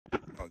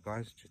Right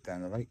guys, just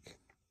down the lake.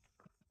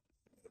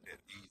 A bit of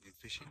evening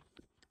fishing.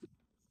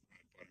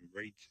 By the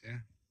reeds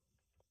there.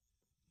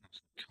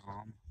 Nice and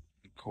calm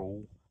and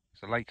cool.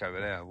 There's a lake over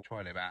there. We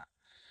tried it about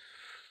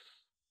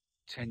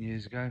 10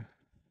 years ago.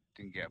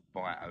 Didn't get a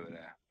bite over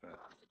there, but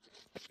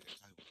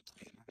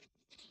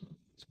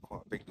it's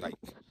quite a big lake.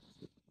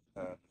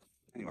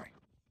 Anyway,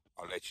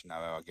 I'll let you know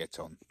how I get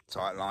on.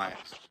 Tight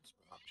lines.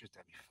 I've just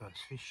had my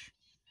first fish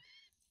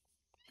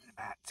in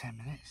about 10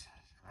 minutes. So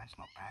that's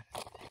not bad.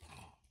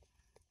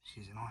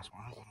 She's a nice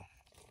one as well.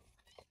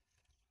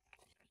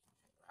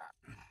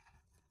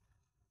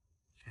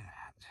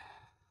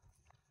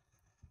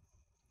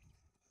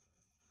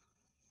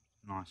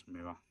 Nice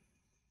mirror.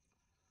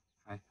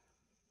 Hey,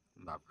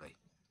 lovely.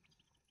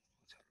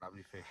 It's a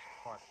lovely fish.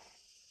 Quite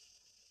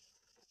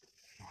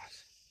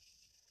nice.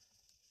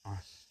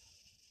 Nice.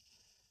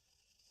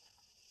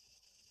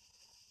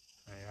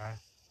 There you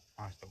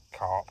go. Nice little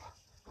carp.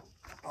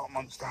 Not a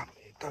monster.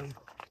 There you go. Number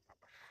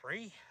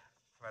 3.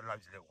 I've had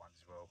loads of little ones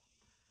as well.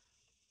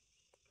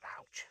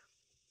 Ouch.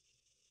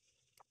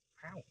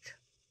 Ouch.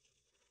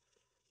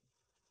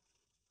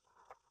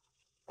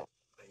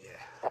 But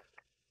yeah.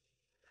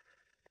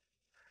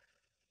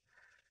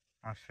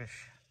 Nice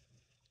fish.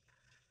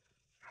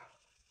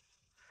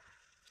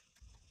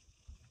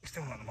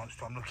 Still not the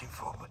monster I'm looking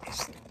for, but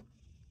it's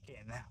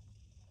getting there.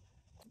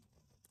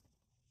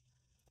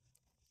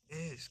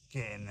 It's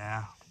getting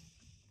there.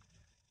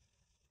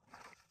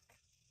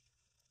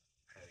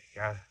 There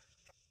we go.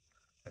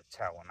 The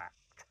tail on that.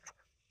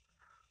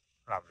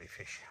 Lovely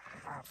fish.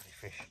 Lovely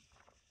fish.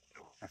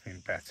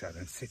 Nothing better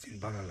than sitting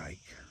by the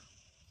lake,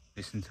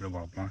 listening to the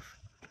wildlife,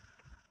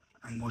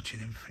 and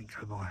watching everything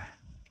go by.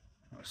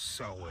 That was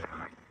so weird,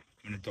 mate.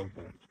 I'm in a dog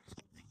walk.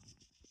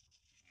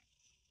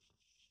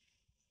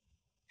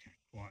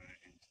 Quite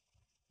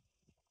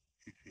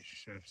a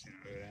fish surfacing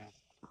over there.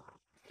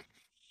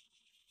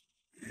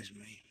 There's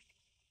me.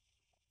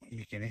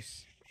 My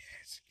Guinness.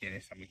 Yes,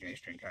 Guinness. I'm a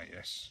Guinness drinker,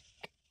 yes.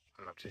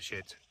 I love to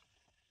shed.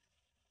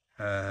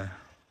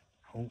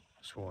 Oh,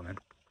 swore then.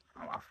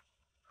 Oh, well.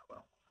 Oh,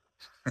 well.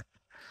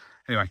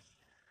 Anyway,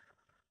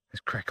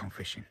 let's crack on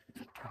fishing.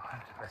 Oh,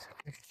 that's a better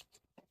fish.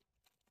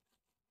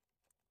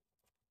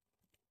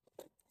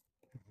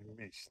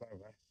 Really slow,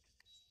 though.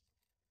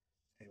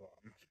 Tell you what,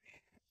 I must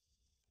be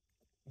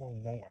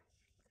more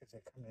because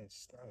they're coming in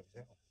slow as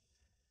hell.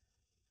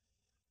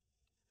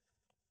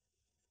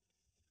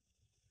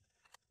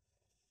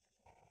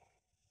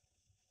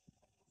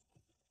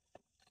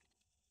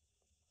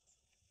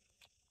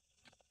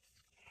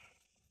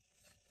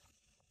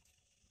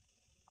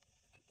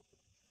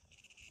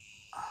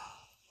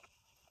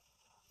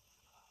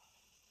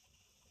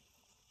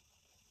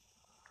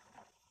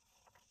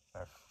 So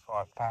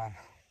 £5.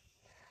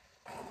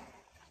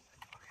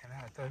 Okay,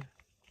 that'll do.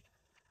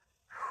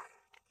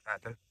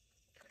 That'll do.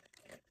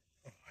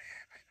 Oh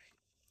yeah,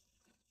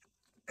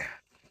 baby.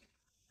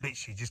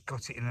 Literally just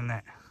got it in the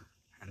net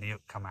and the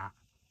hook come out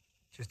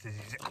just as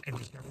it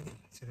was going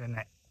into the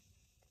net.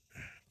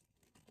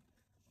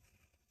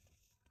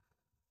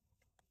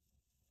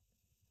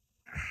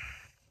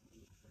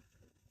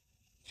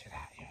 Check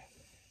that out.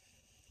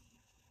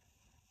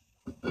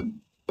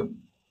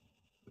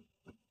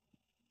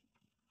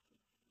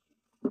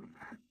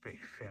 Big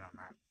fin on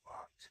that.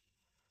 What?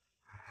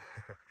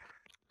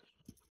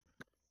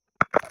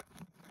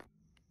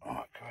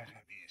 Alright guys,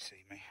 hope you can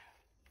see me.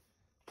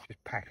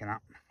 Just packing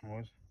up, I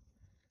was.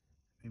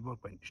 The rod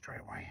went straight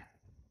away. I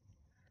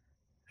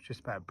was just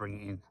about to bring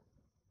it in.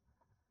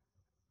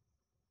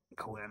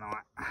 Call it a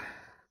night.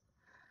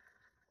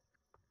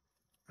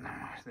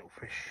 Nice little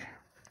fish.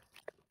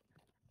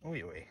 Oh,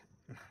 you wee.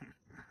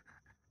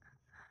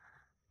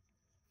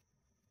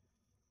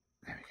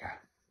 There we go.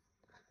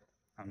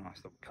 A nice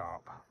little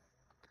carp.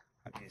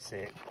 Hope you see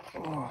it.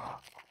 Oh.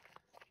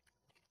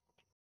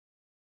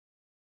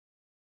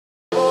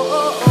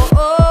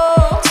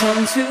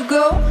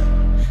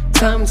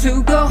 Time to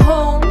go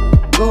home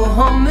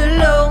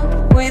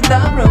alone with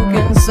a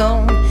broken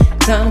song.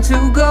 Time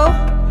to go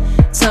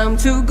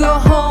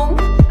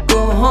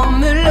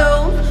home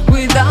alone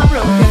with a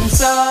broken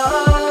song.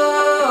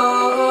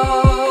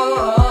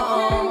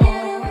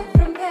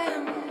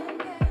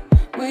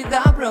 With a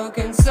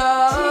broken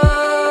song.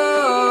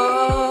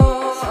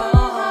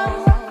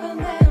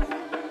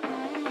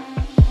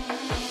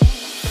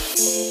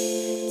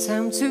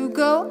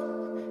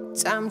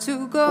 Time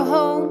to go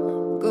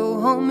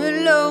home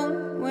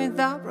alone with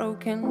a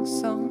broken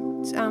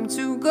song. Time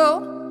to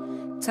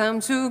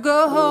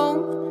go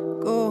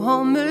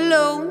home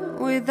alone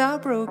with a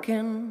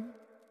broken